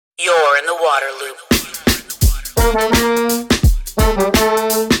You're in the water loop.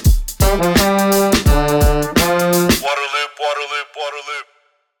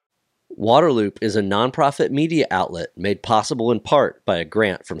 Waterloop is a nonprofit media outlet made possible in part by a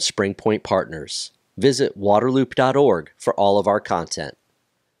grant from Spring Point Partners. Visit waterloop.org for all of our content.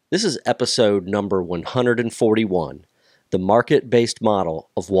 This is episode number 141, The Market-Based Model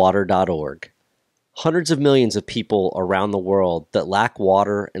of Water.org. Hundreds of millions of people around the world that lack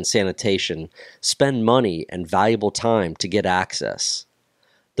water and sanitation spend money and valuable time to get access.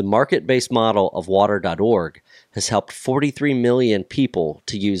 The market-based model of Water.org has helped 43 million people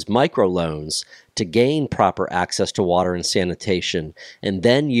to use microloans to gain proper access to water and sanitation, and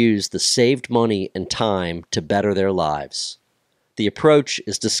then use the saved money and time to better their lives. The approach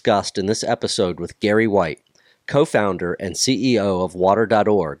is discussed in this episode with Gary White, co-founder and CEO of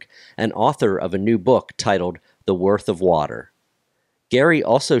Water.org, and author of a new book titled The Worth of Water. Gary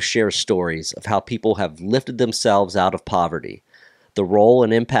also shares stories of how people have lifted themselves out of poverty, the role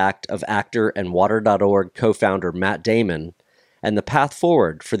and impact of actor and Water.org co-founder Matt Damon, and the path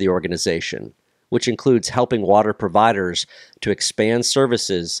forward for the organization, which includes helping water providers to expand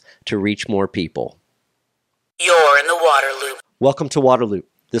services to reach more people. You're in the water loop. Welcome to Waterloop.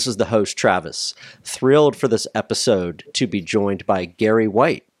 This is the host, Travis. Thrilled for this episode to be joined by Gary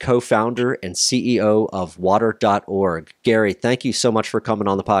White, co-founder and CEO of Water.org. Gary, thank you so much for coming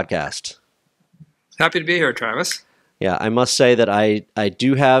on the podcast. Happy to be here, Travis. Yeah, I must say that I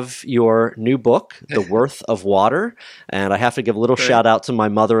do have your new book, The Worth of Water, and I have to give a little shout out to my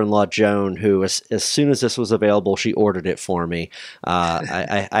mother-in-law, Joan, who as soon as this was available, she ordered it for me.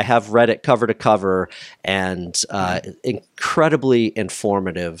 I have read it cover to cover, and incredibly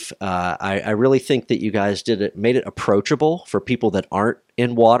informative. I really think that you guys made it approachable for people that aren't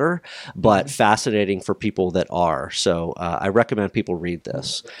in water, but fascinating for people that are. So I recommend people read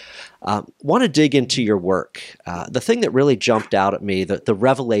this. Want to dig into your work. The thing that really jumped out at me, the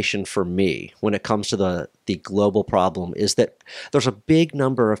revelation for me when it comes to the global problem, is that there's a big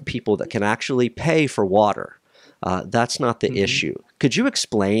number of people that can actually pay for water. That's not the issue. Could you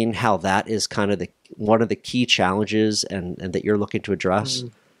explain how that is kind of one of the key challenges and that you're looking to address?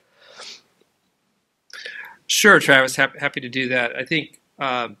 Sure, Travis. Happy to do that. I think,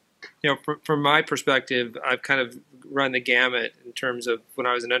 from my perspective, I've kind of run the gamut in terms of when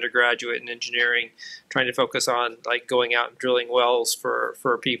I was an undergraduate in engineering, trying to focus on like going out and drilling wells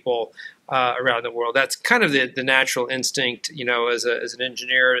for people around the world. That's kind of the natural instinct, as an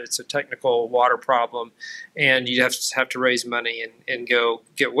engineer. It's a technical water problem, and you have to raise money and go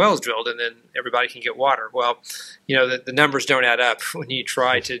get wells drilled, and then everybody can get water. Well, the numbers don't add up when you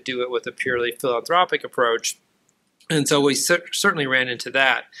try to do it with a purely philanthropic approach. And so we certainly ran into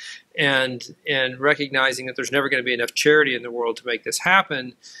that, and recognizing that there's never going to be enough charity in the world to make this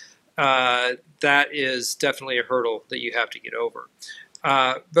happen, that is definitely a hurdle that you have to get over.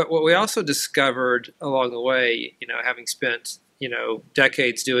 But what we also discovered along the way, having spent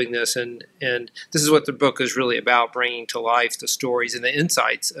decades doing this, and this is what the book is really about, bringing to life the stories and the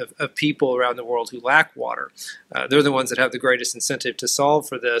insights of people around the world who lack water. They're the ones that have the greatest incentive to solve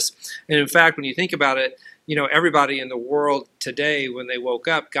for this. And in fact, when you think about it, everybody in the world today, when they woke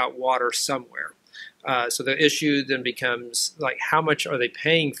up, got water somewhere. So the issue then becomes, like, how much are they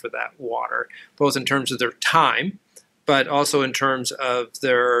paying for that water, both in terms of their time, but also in terms of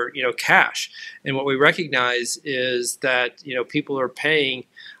their, cash. And what we recognize is that, people are paying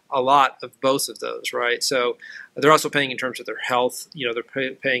a lot of both of those, right? So they're also paying in terms of their health.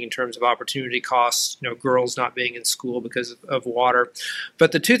 They're paying in terms of opportunity costs, girls not being in school because of water.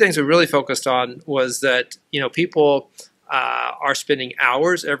 But the two things we really focused on was that, people are spending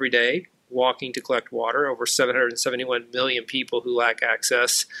hours every day walking to collect water, over 771 million people who lack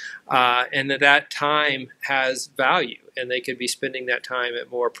access, and that time has value, and they could be spending that time at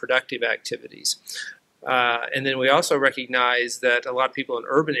more productive activities. And then we also recognize that a lot of people in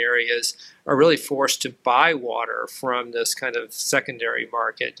urban areas are really forced to buy water from this kind of secondary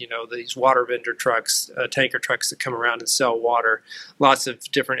market. These water vendor trucks, tanker trucks that come around and sell water, lots of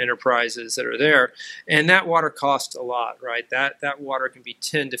different enterprises that are there. And that water costs a lot, right? That water can be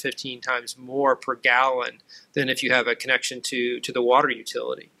 10 to 15 times more per gallon than if you have a connection to the water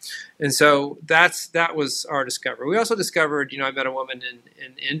utility. And so that was our discovery. We also discovered, I met a woman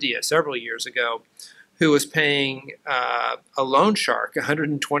in India several years ago who was paying a loan shark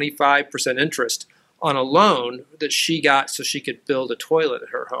 125% interest on a loan that she got so she could build a toilet at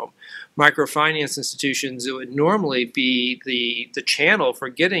her home. Microfinance institutions, it would normally be the channel for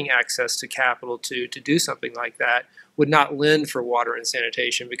getting access to capital to do something like that, would not lend for water and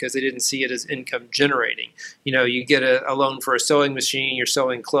sanitation because they didn't see it as income generating. You get a loan for a sewing machine, you're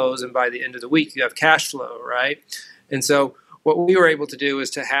sewing clothes, and by the end of the week you have cash flow, right? And so what we were able to do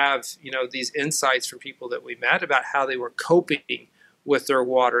is to have these insights from people that we met about how they were coping with their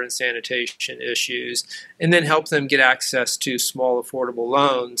water and sanitation issues, and then help them get access to small, affordable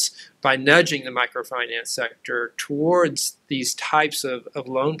loans by nudging the microfinance sector towards these types of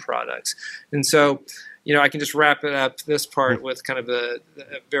loan products. And so, I can just wrap it up this part with kind of a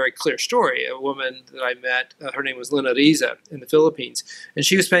very clear story. A woman that I met, her name was Lina Riza in the Philippines, and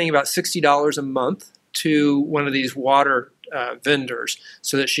she was paying about $60 a month to one of these water vendors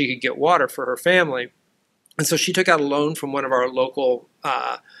so that she could get water for her family. And so she took out a loan from one of our local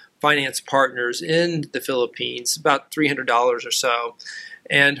finance partners in the Philippines, about $300 or so.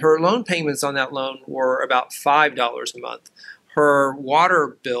 And her loan payments on that loan were about $5 a month. Her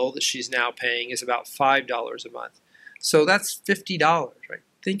water bill that she's now paying is about $5 a month. So that's $50, right?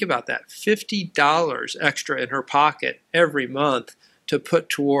 Think about that, $50 extra in her pocket every month to put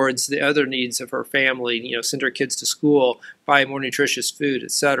towards the other needs of her family, send her kids to school, buy more nutritious food,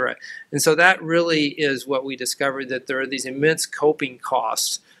 etc. And so that really is what we discovered, that there are these immense coping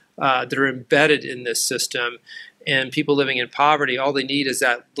costs that are embedded in this system. And people living in poverty, all they need is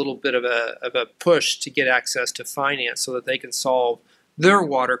that little bit of a push to get access to finance so that they can solve their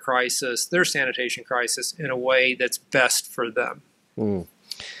water crisis, their sanitation crisis in a way that's best for them.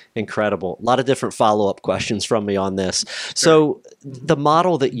 Incredible. A lot of different follow-up questions from me on this. So the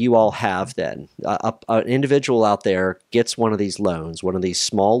model that you all have then, an individual out there gets one of these loans, one of these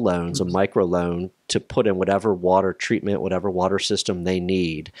small loans, a micro loan to put in whatever water treatment, whatever water system they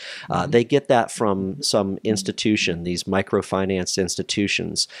need. They get that from some institution, these microfinance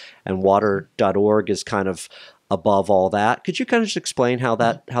institutions, and water.org is kind of above all that. Could you kind of just explain how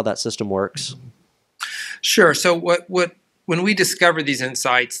that system works? Sure. So when we discovered these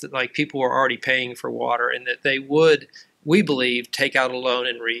insights that people were already paying for water and that they would, we believe, take out a loan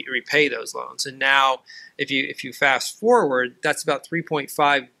and repay those loans. And now, if you fast forward, that's about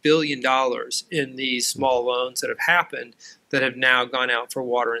 $3.5 billion in these small loans that have happened that have now gone out for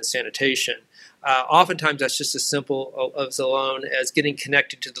water and sanitation. Oftentimes, that's just as simple as a loan as getting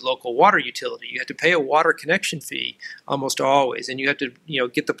connected to the local water utility. You have to pay a water connection fee almost always, and you have to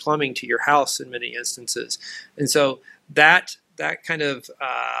get the plumbing to your house in many instances. And so that kind of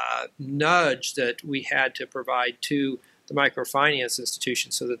nudge that we had to provide to the microfinance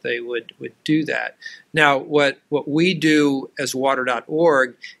institution so that they would do that. Now, what we do as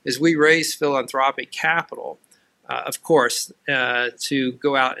water.org is we raise philanthropic capital, of course, to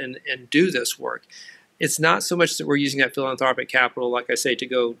go out and do this work. It's not so much that we're using that philanthropic capital, like I say, to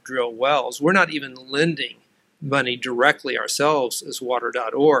go drill wells. We're not even lending money directly ourselves as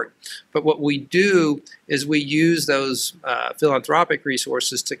water.org. But what we do is we use those philanthropic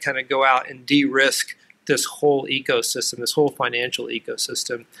resources to kind of go out and de-risk this whole ecosystem, this whole financial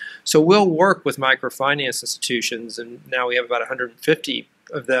ecosystem. So we'll work with microfinance institutions, and now we have about 150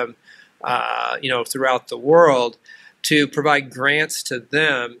 of them throughout the world, to provide grants to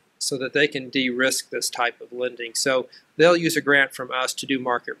them so that they can de-risk this type of lending. So they'll use a grant from us to do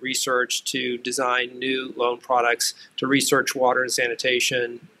market research, to design new loan products, to research water and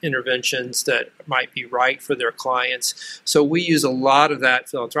sanitation interventions that might be right for their clients. So we use a lot of that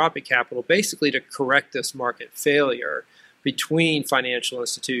philanthropic capital basically to correct this market failure between financial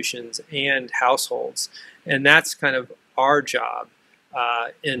institutions and households. And that's kind of our job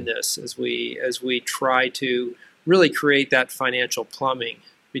in this, as we try to really create that financial plumbing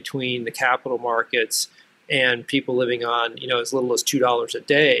between the capital markets and people living on as little as $2 a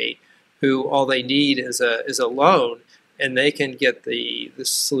day, who all they need is a loan, and they can get the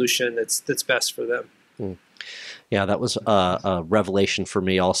solution that's best for them. Yeah, that was a revelation for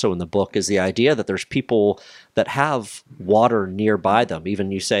me also in the book, is the idea that there's people that have water nearby them.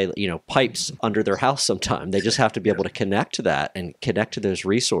 Even you say, pipes under their house sometime. They just have to be able to connect to that and connect to those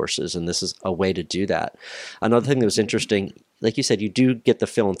resources, and this is a way to do that. Another thing that was interesting, like you said, you do get the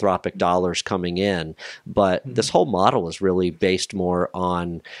philanthropic dollars coming in, but this whole model is really based more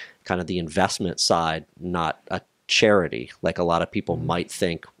on kind of the investment side, not a charity, like a lot of people might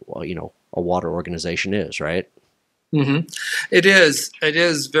think, a water organization is, right? Mm-hmm. It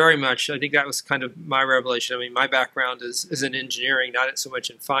is very much. I think that was kind of my revelation. I mean, my background is in engineering, not so much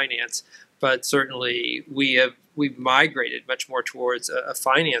in finance, but certainly we've migrated much more towards a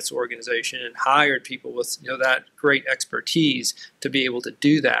finance organization and hired people with that great expertise to be able to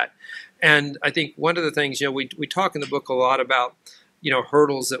do that. And I think one of the things, we talk in the book a lot about,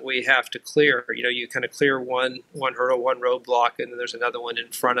 hurdles that we have to clear. You kind of clear one hurdle, one roadblock, and then there's another one in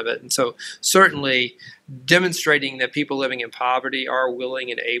front of it. And so certainly demonstrating that people living in poverty are willing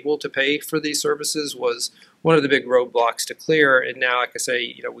and able to pay for these services was one of the big roadblocks to clear. And now, like I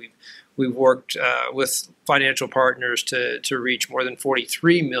say, we've worked with financial partners to reach more than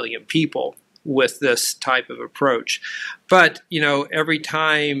 43 million people with this type of approach. But, every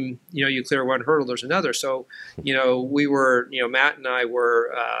time, you clear one hurdle, there's another. So, we were, Matt and I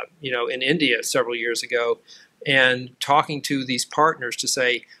were, in India several years ago and talking to these partners to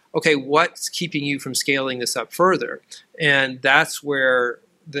say, okay, what's keeping you from scaling this up further? And that's where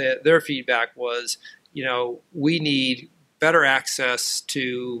their feedback was, we need better access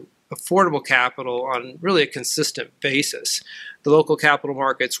to affordable capital on really a consistent basis. The local capital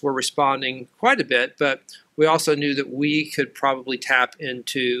markets were responding quite a bit, but we also knew that we could probably tap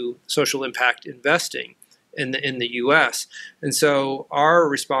into social impact investing in the U.S. And so our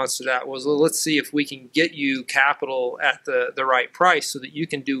response to that was, well, let's see if we can get you capital at the right price so that you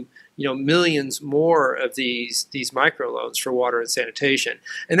can do millions more of these microloans for water and sanitation.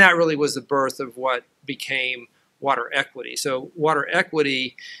 And that really was the birth of what became water equity. So water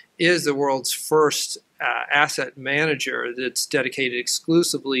equity is the world's first asset manager that's dedicated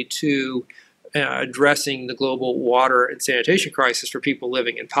exclusively to addressing the global water and sanitation crisis for people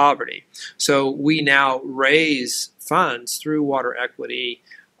living in poverty. So we now raise funds through water equity,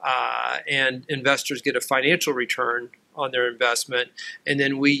 and investors get a financial return on their investment, and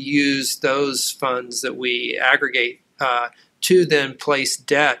then we use those funds that we aggregate to then place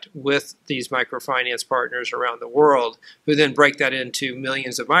debt with these microfinance partners around the world, who then break that into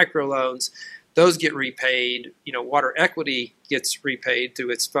millions of microloans. Those get repaid. Water equity gets repaid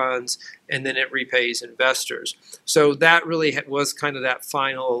through its funds, and then it repays investors. So that really was kind of that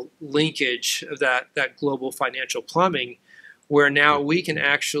final linkage of that global financial plumbing, where now we can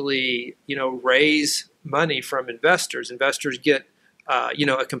actually, raise money from investors. Investors get,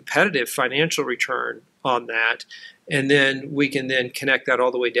 a competitive financial return on that. And then we can then connect that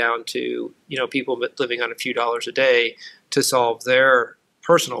all the way down to, people living on a few dollars a day to solve their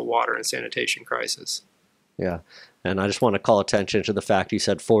personal water and sanitation crisis. Yeah. And I just want to call attention to the fact you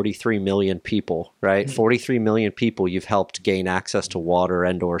said 43 million people, right? Mm-hmm. 43 million people you've helped gain access to water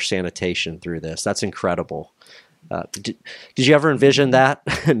and or sanitation through this. That's incredible. Did you ever envision that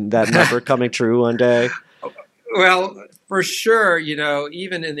number coming true one day? Well, for sure,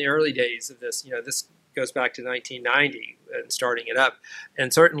 even in the early days of this, this goes back to 1990 and starting it up.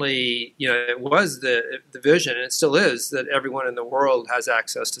 And certainly, it was the vision, and it still is, that everyone in the world has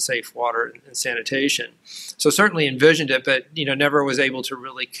access to safe water and sanitation. So certainly envisioned it, but, never was able to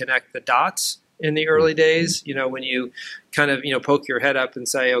really connect the dots in the early days. When you kind of, poke your head up and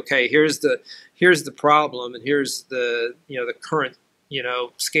say, okay, here's the problem, and here's the, the current,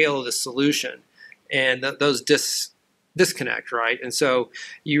 scale of the solution. And those disconnect, right? And so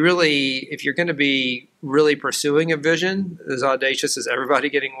you really, if you're going to be really pursuing a vision as audacious as everybody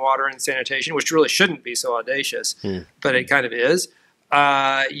getting water and sanitation, which really shouldn't be so audacious, but it kind of is,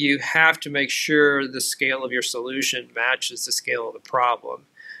 you have to make sure the scale of your solution matches the scale of the problem.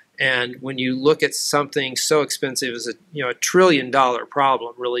 And when you look at something so expensive as a $1 trillion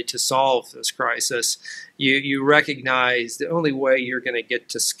problem really to solve this crisis, you recognize the only way you're going to get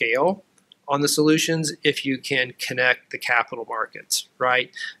to scale on the solutions if you can connect the capital markets,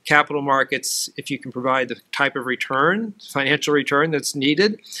 right? Capital markets, if you can provide the type of return, financial return that's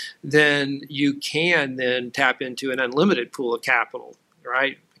needed, then you can then tap into an unlimited pool of capital,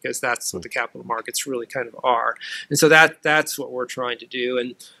 right? Because that's what the capital markets really kind of are. And so that's what we're trying to do.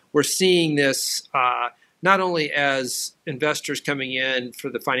 And we're seeing this not only as investors coming in for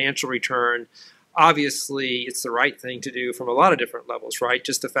the financial return. Obviously, it's the right thing to do from a lot of different levels, right?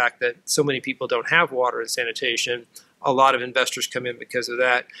 Just the fact that so many people don't have water and sanitation, a lot of investors come in because of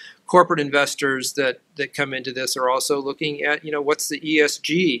that. Corporate investors that come into this are also looking at, what's the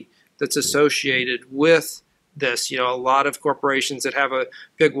ESG that's associated with this. A lot of corporations that have a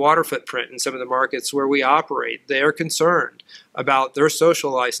big water footprint in some of the markets where we operate, they are concerned about their social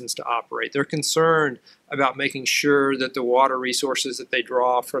license to operate. They're concerned about making sure that the water resources that they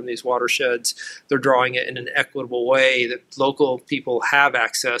draw from these watersheds, they're drawing it in an equitable way, that local people have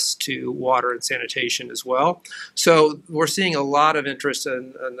access to water and sanitation as well. So we're seeing a lot of interest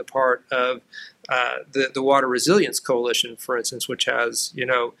on the part of the Water Resilience Coalition, for instance, which has,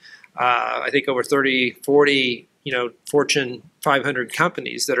 I think over 30, 40, Fortune 500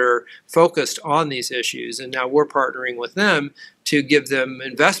 companies that are focused on these issues. And now we're partnering with them to give them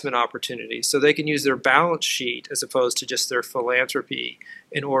investment opportunities so they can use their balance sheet as opposed to just their philanthropy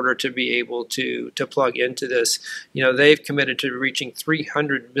in order to be able to plug into this. They've committed to reaching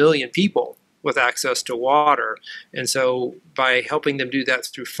 300 million people with access to water. And so by helping them do that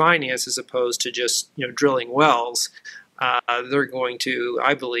through finance as opposed to just drilling wells, they're going to,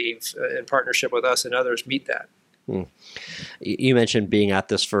 I believe, in partnership with us and others, meet that. You mentioned being at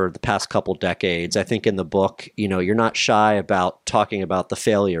this for the past couple decades. I think in the book, you're not shy about talking about the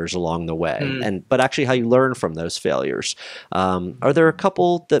failures along the way, but actually how you learn from those failures. Are there a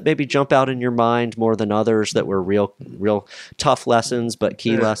couple that maybe jump out in your mind more than others that were real tough lessons, but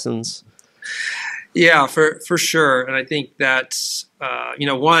key lessons? Yeah, for sure. And I think that's,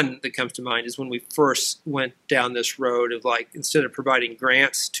 one that comes to mind is when we first went down this road of instead of providing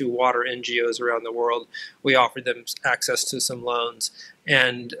grants to water NGOs around the world, we offered them access to some loans.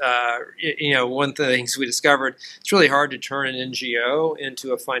 And, one of the things we discovered, it's really hard to turn an NGO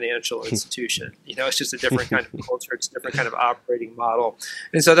into a financial institution. It's just a different kind of culture. It's a different kind of operating model.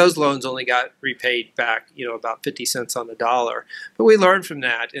 And so those loans only got repaid back, about 50 cents on the dollar. But we learned from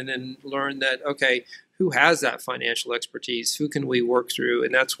that and then learned that, okay, who has that financial expertise? Who can we work through?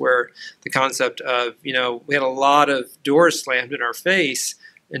 And that's where the concept of, we had a lot of doors slammed in our face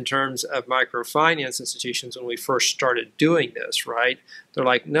in terms of microfinance institutions when we first started doing this, right? They're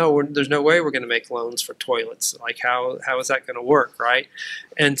like, no, there's no way we're going to make loans for toilets. How is that going to work, right?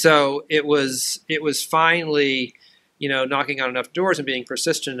 And so it was finally, knocking on enough doors and being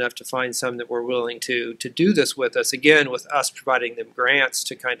persistent enough to find some that were willing to do this with us, again, with us providing them grants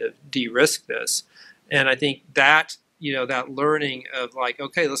to kind of de-risk this. And I think that, that learning of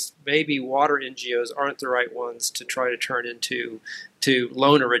okay, maybe water NGOs aren't the right ones to try to turn into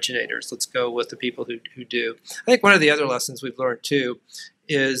loan originators. Let's go with the people who do. I think one of the other lessons we've learned too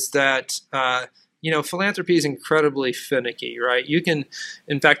is that, philanthropy is incredibly finicky, right?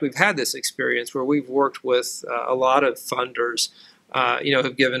 In fact, we've had this experience where we've worked with a lot of funders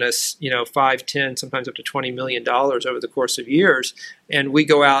have given us, 5, 10, sometimes up to $20 million over the course of years. And we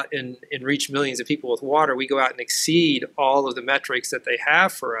go out and reach millions of people with water. We go out and exceed all of the metrics that they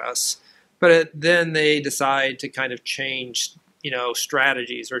have for us. But then they decide to kind of change,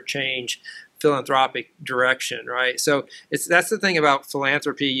 strategies or change philanthropic direction, right? So that's the thing about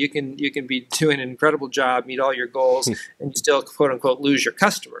philanthropy. You can be doing an incredible job, meet all your goals, and you still quote unquote lose your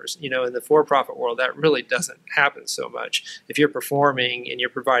customers. In the for-profit world, that really doesn't happen so much. If you're performing and you're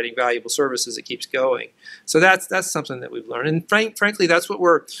providing valuable services, it keeps going. So that's something that we've learned, and frankly, that's what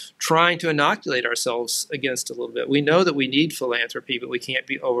we're trying to inoculate ourselves against a little bit. We know that we need philanthropy, but we can't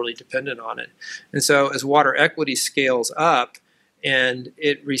be overly dependent on it. And so as water equity scales up, and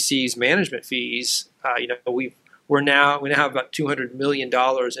it receives management fees. We now have about $200 million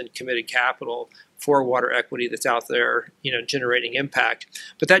in committed capital for water equity that's out there, generating impact.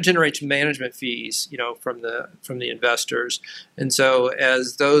 But that generates management fees, from the investors. And so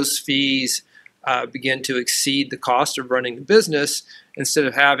as those fees begin to exceed the cost of running the business, instead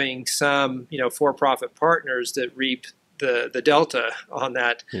of having some, for-profit partners that reap the delta on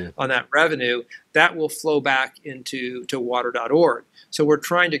that revenue, that will flow back into water.org. So we're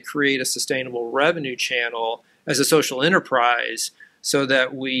trying to create a sustainable revenue channel as a social enterprise so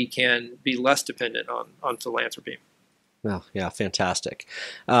that we can be less dependent on philanthropy. Well, yeah, fantastic.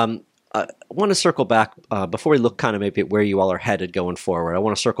 I want to circle back before we look kind of maybe at where you all are headed going forward. I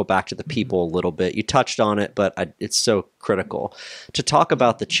want to circle back to the people a little bit. You touched on it, but it's so critical to talk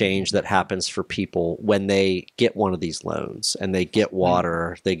about the change that happens for people when they get one of these loans and they get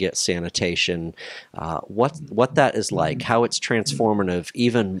water, they get sanitation, what that is like, how it's transformative,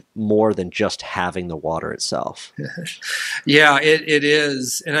 even more than just having the water itself. Yeah, it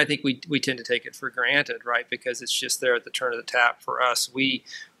is. And I think we tend to take it for granted, right? Because it's just there at the turn of the tap for us. We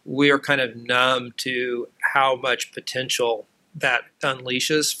are kind of numb to how much potential that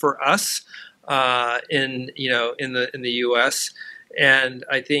unleashes for us in the U.S. And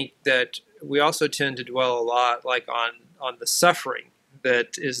I think that we also tend to dwell a lot on the suffering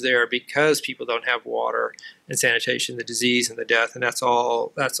that is there because people don't have water and sanitation, the disease and the death, and that's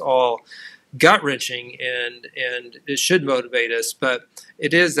all gut-wrenching, and it should motivate us. But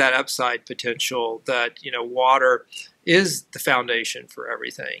it is that upside potential that water is the foundation for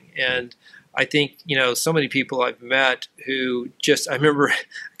everything. And I think so many people I've met who I remember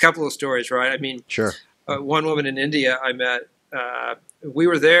a couple of stories, right? I mean, sure. One woman in India I met, we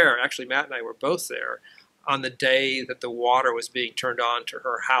were there, actually Matt and I were both there on the day that the water was being turned on to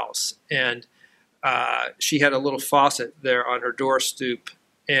her house. And she had a little faucet there on her door stoop,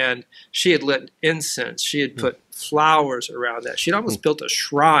 and she had lit incense. She had put flowers around that. She'd almost built a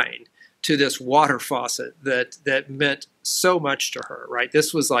shrine to this water faucet that meant so much to her, right?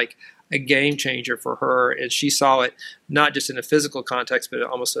 This was like a game changer for her, and she saw it not just in a physical context, but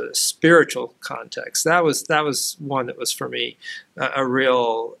almost a spiritual context. That was one that was for me a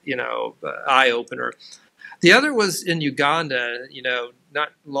real, eye opener. The other was in Uganda.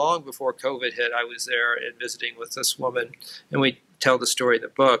 Not long before COVID hit, I was there and visiting with this woman, and we tell the story in the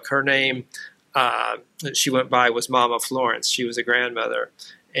book. Her name, she went by, was Mama Florence. She was a grandmother,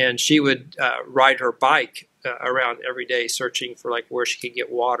 and she would ride her bike around every day searching for like where she could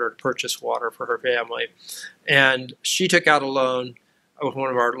get water, purchase water for her family. And she took out a loan with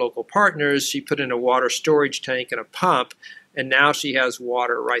one of our local partners. She put in a water storage tank and a pump, and now she has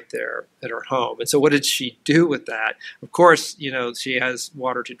water right there at her home. And so what did she do with that? Of course, she has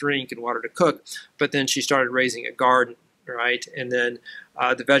water to drink and water to cook, but then she started raising a garden, right? And then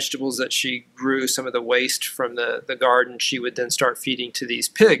the vegetables that she grew, some of the waste from the garden, she would then start feeding to these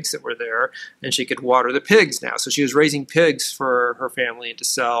pigs that were there, and she could water the pigs now. So she was raising pigs for her family and to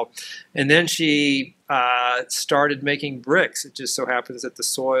sell. And then she started making bricks. It just so happens that the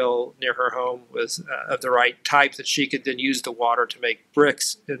soil near her home was of the right type that she could then use the water to make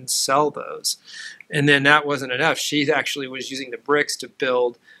bricks and sell those. And then that wasn't enough. She actually was using the bricks to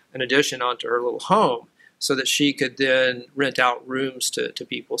build an addition onto her little home, so that she could then rent out rooms to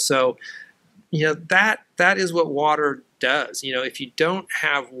people. So, that is what water does. If you don't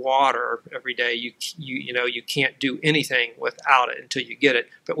have water every day, you can't do anything without it until you get it.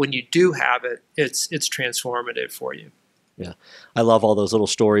 But when you do have it, it's transformative for you. Yeah. I love all those little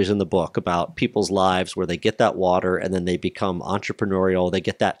stories in the book about people's lives where they get that water and then they become entrepreneurial. They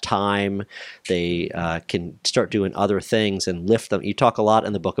get that time. They can start doing other things and lift them. You talk a lot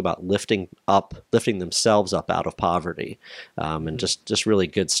in the book about lifting themselves up out of poverty, and just really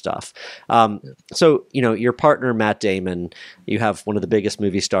good stuff. So, your partner, Matt Damon, you have one of the biggest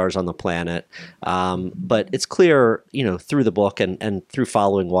movie stars on the planet. But it's clear, through the book and through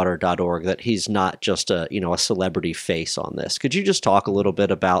following water.org that he's not just a celebrity face on this. Could you just talk a little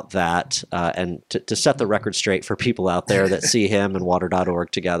bit about that and to set the record straight for people out there that see him and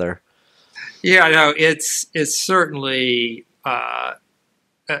water.org together? Yeah, no, it's certainly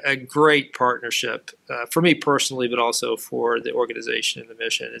a great partnership for me personally, but also for the organization and the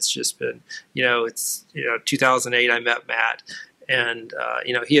mission. It's just been, 2008 I met Matt, and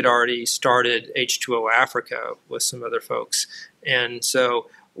he had already started H2O Africa with some other folks, and so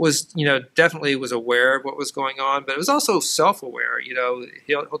was definitely was aware of what was going on, but it was also self-aware.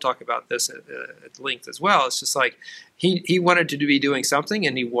 He'll talk about this at length as well. It's just like he wanted to be doing something,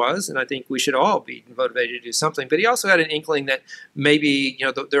 and he was, and I think we should all be motivated to do something. But he also had an inkling that maybe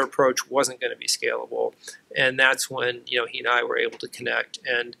their approach wasn't going to be scalable, and that's when he and I were able to connect,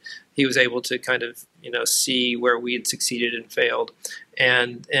 and he was able to kind of see where we had succeeded and failed,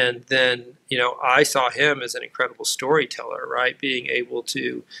 and then I saw him as an incredible storyteller, right? Being able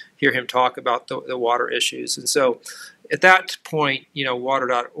to hear him talk about the water issues, and so at that point,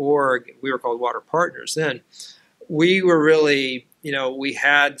 water.org, we were called Water Partners then. We were really, we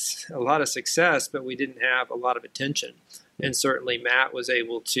had a lot of success, but we didn't have a lot of attention. And certainly Matt was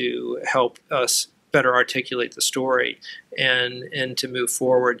able to help us better articulate the story and to move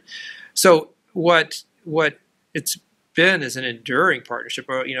forward. So what it's been is an enduring partnership.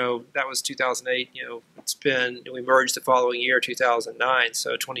 That was 2008. We merged the following year, 2009.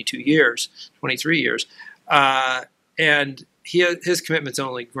 So 23 years. And his commitment's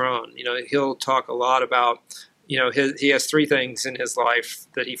only grown. He'll talk a lot about, he has three things in his life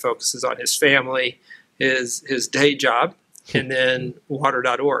that he focuses on: his family, his day job, and then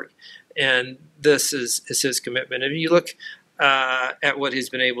water.org. And this is his commitment. And you look at what he's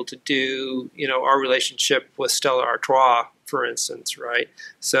been able to do, our relationship with Stella Artois, for instance, right?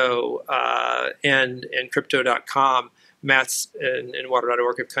 So, and crypto.com, Matt's and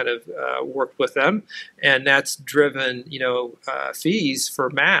water.org have kind of worked with them, and that's driven, fees for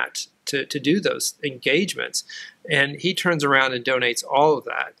Matt to do those engagements. And he turns around and donates all of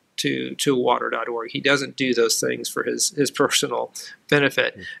that to water.org. He doesn't do those things for his personal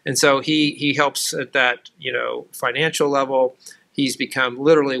benefit. And so he helps at that, financial level. He's become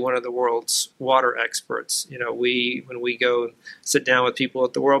literally one of the world's water experts. When we go and sit down with people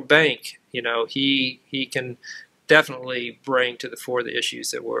at the World Bank, he can definitely bring to the fore the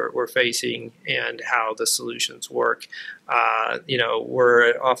issues that we're facing and how the solutions work.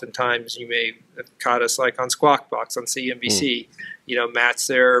 We're oftentimes, you may have caught us like on Squawk Box on CNBC. Matt's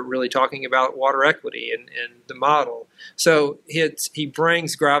there really talking about water equity and the model. So he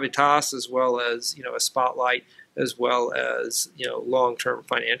brings gravitas as well as a spotlight, as well as long-term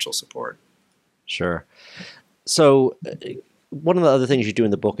financial support. Sure. So one of the other things you do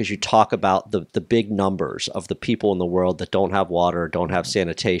in the book is you talk about the big numbers of the people in the world that don't have water, don't have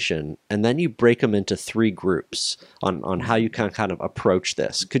sanitation, and then you break them into three groups on how you can kind of approach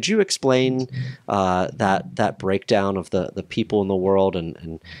this. Could you explain that breakdown of the people in the world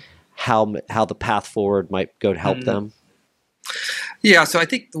and how the path forward might go to help them? Yeah, so I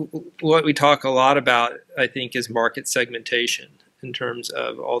think what we talk a lot about, I think, is market segmentation in terms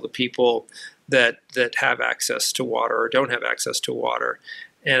of all the people that have access to water or don't have access to water.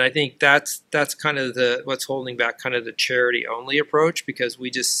 And I think that's kind of what's holding back kind of the charity only approach, because we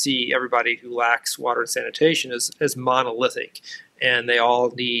just see everybody who lacks water and sanitation as monolithic, and they all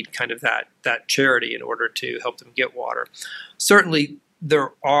need kind of that charity in order to help them get water. Certainly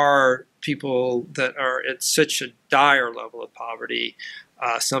there are people that are at such a dire level of poverty,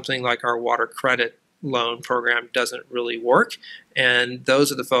 something like our water credit loan program doesn't really work. And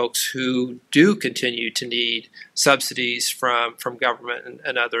those are the folks who do continue to need subsidies from government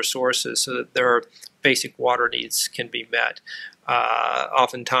and other sources so that their basic water needs can be met.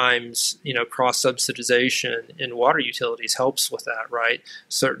 Oftentimes, cross-subsidization in water utilities helps with that, right?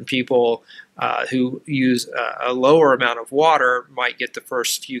 Certain people who use a lower amount of water might get the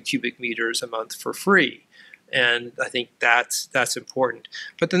first few cubic meters a month for free. And I think that's important.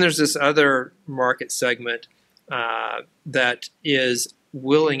 But then there's this other market segment that is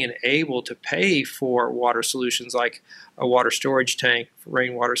willing and able to pay for water solutions like a water storage tank,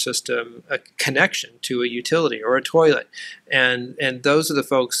 rainwater system, a connection to a utility or a toilet. And those are the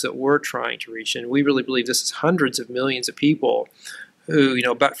folks that we're trying to reach. And we really believe this is hundreds of millions of people who,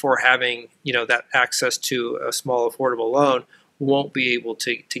 but for having, that access to a small affordable loan, won't be able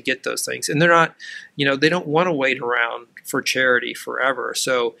to get those things. And they're not, they don't want to wait around for charity forever.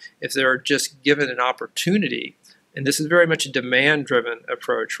 So if they're just given an opportunity, and this is very much a demand-driven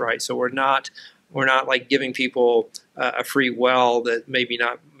approach, right? So we're not like giving people a free well that may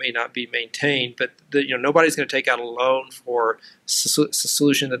not be maintained, but nobody's going to take out a loan for a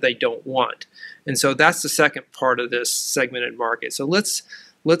solution that they don't want. And so that's the second part of this segmented market. So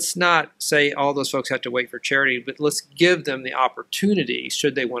let's not say all those folks have to wait for charity, but let's give them the opportunity,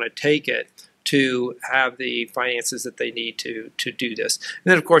 should they want to take it, to have the finances that they need to do this.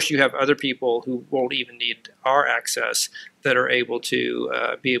 And then, of course, you have other people who won't even need our access that are able to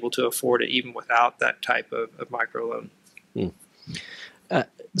be able to afford it even without that type of microloan.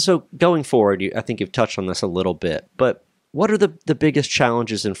 So going forward, I think you've touched on this a little bit, but what are the biggest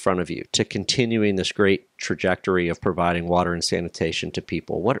challenges in front of you to continuing this great trajectory of providing water and sanitation to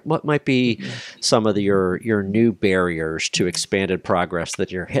people? What might be some of your new barriers to expanded progress that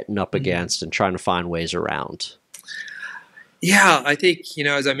you're hitting up against and trying to find ways around? Yeah, I think,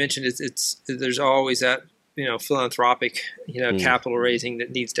 as I mentioned, it's there's always that philanthropic capital raising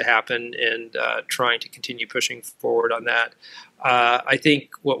that needs to happen, and trying to continue pushing forward on that. I think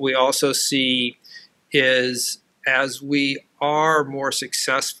what we also see is, as we are more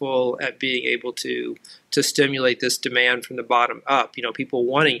successful at being able to stimulate this demand from the bottom up, people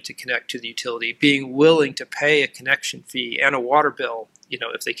wanting to connect to the utility, being willing to pay a connection fee and a water bill,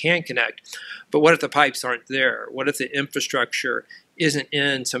 if they can connect. But what if the pipes aren't there? What if the infrastructure isn't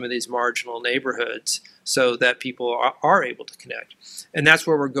in some of these marginal neighborhoods so that people are able to connect? And that's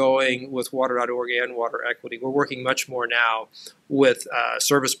where we're going with water.org and water equity. We're working much more now with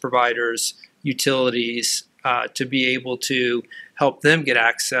service providers, utilities, to be able to help them get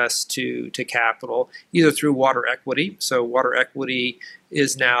access to capital, either through water equity. So water equity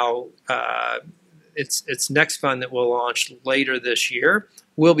is now, its next fund that we'll launch later this year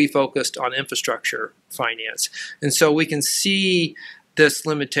will be focused on infrastructure finance. And so we can see this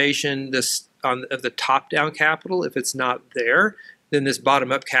limitation of the top-down capital. If it's not there, then this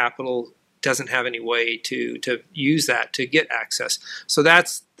bottom-up capital doesn't have any way to use that to get access. So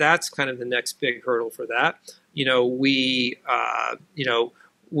that's kind of the next big hurdle for that.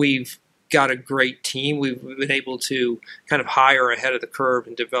 We've got a great team. We've been able to kind of hire ahead of the curve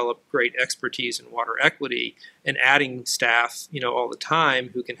and develop great expertise in water equity, and adding staff, all the time,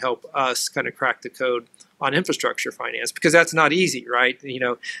 who can help us kind of crack the code on infrastructure finance, because that's not easy, right?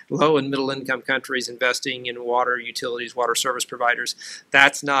 Low and middle income countries investing in water utilities, water service providers,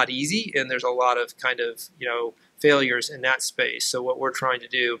 that's not easy. And there's a lot of kind of, failures in that space. So what we're trying to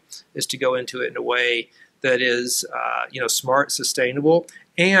do is to go into it in a way that is, smart, sustainable.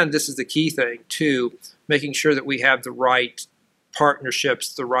 And this is the key thing too, making sure that we have the right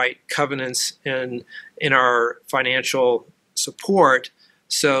partnerships, the right covenants in our financial support,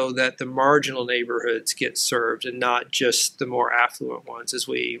 so that the marginal neighborhoods get served and not just the more affluent ones as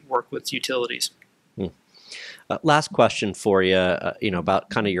we work with utilities. Last question for you, about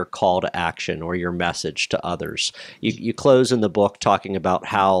kind of your call to action or your message to others. You close in the book talking about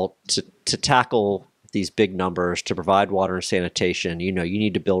how to tackle these big numbers, to provide water and sanitation. You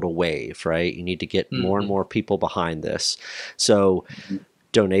need to build a wave, right? You need to get more and more people behind this. So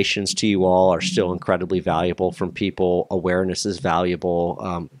donations to you all are still incredibly valuable from people. Awareness is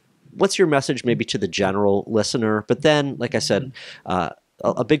valuable. What's your message maybe to the general listener? But then, like I said,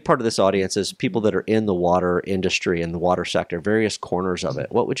 a big part of this audience is people that are in the water industry and the water sector, various corners of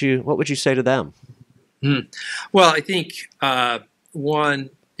it. What would you say to them? Well, I think one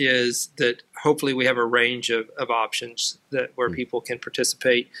is that hopefully we have a range of options where people can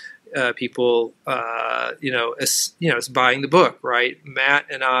participate. People, it's buying the book, right? Matt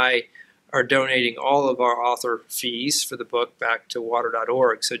and I are donating all of our author fees for the book back to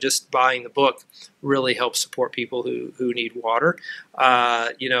water.org. So just buying the book really helps support people who need water.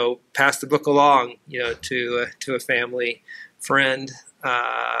 Pass the book along, to a family, friend,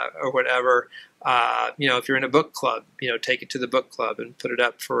 or whatever. If you're in a book club, take it to the book club and put it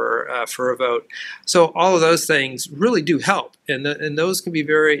up for a vote. So all of those things really do help, and those can be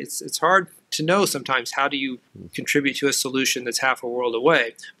it's hard to know sometimes how do you contribute to a solution that's half a world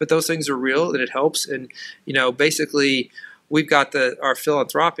away. But those things are real, and it helps. And basically, we've got our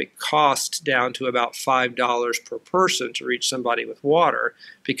philanthropic cost down to about $5 per person to reach somebody with water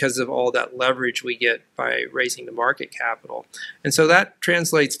because of all that leverage we get by raising the market capital. And so that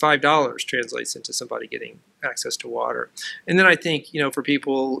 $5 translates into somebody getting access to water. And then I think, for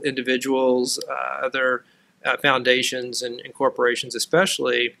people, individuals, other foundations and corporations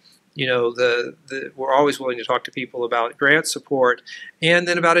especially, we're always willing to talk to people about grant support and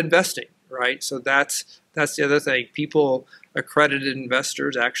then about investing, right? So that's the other thing. People, accredited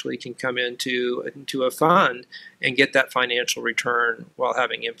investors, actually can come into a fund and get that financial return while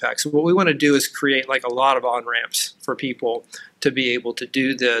having impact. So what we want to do is create like a lot of on-ramps for people to be able to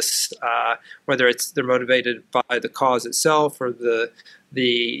do this, whether they're motivated by the cause itself or the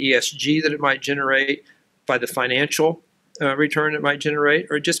ESG that it might generate, by the financial return it might generate,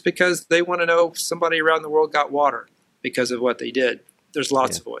 or just because they want to know somebody around the world got water because of what they did. There's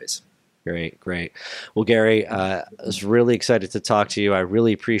lots of ways. Great. Well, Gary, I was really excited to talk to you. I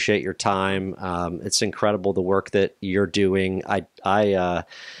really appreciate your time. It's incredible the work that you're doing. I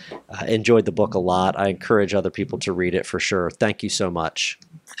enjoyed the book a lot. I encourage other people to read it for sure. Thank you so much.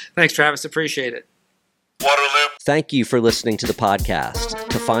 Thanks, Travis. Appreciate it. Waterloop. Thank you for listening to the podcast.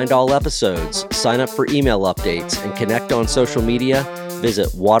 To find all episodes, sign up for email updates, and connect on social media, visit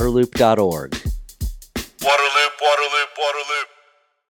waterloop.org. Waterloop, Waterloop, Waterloop.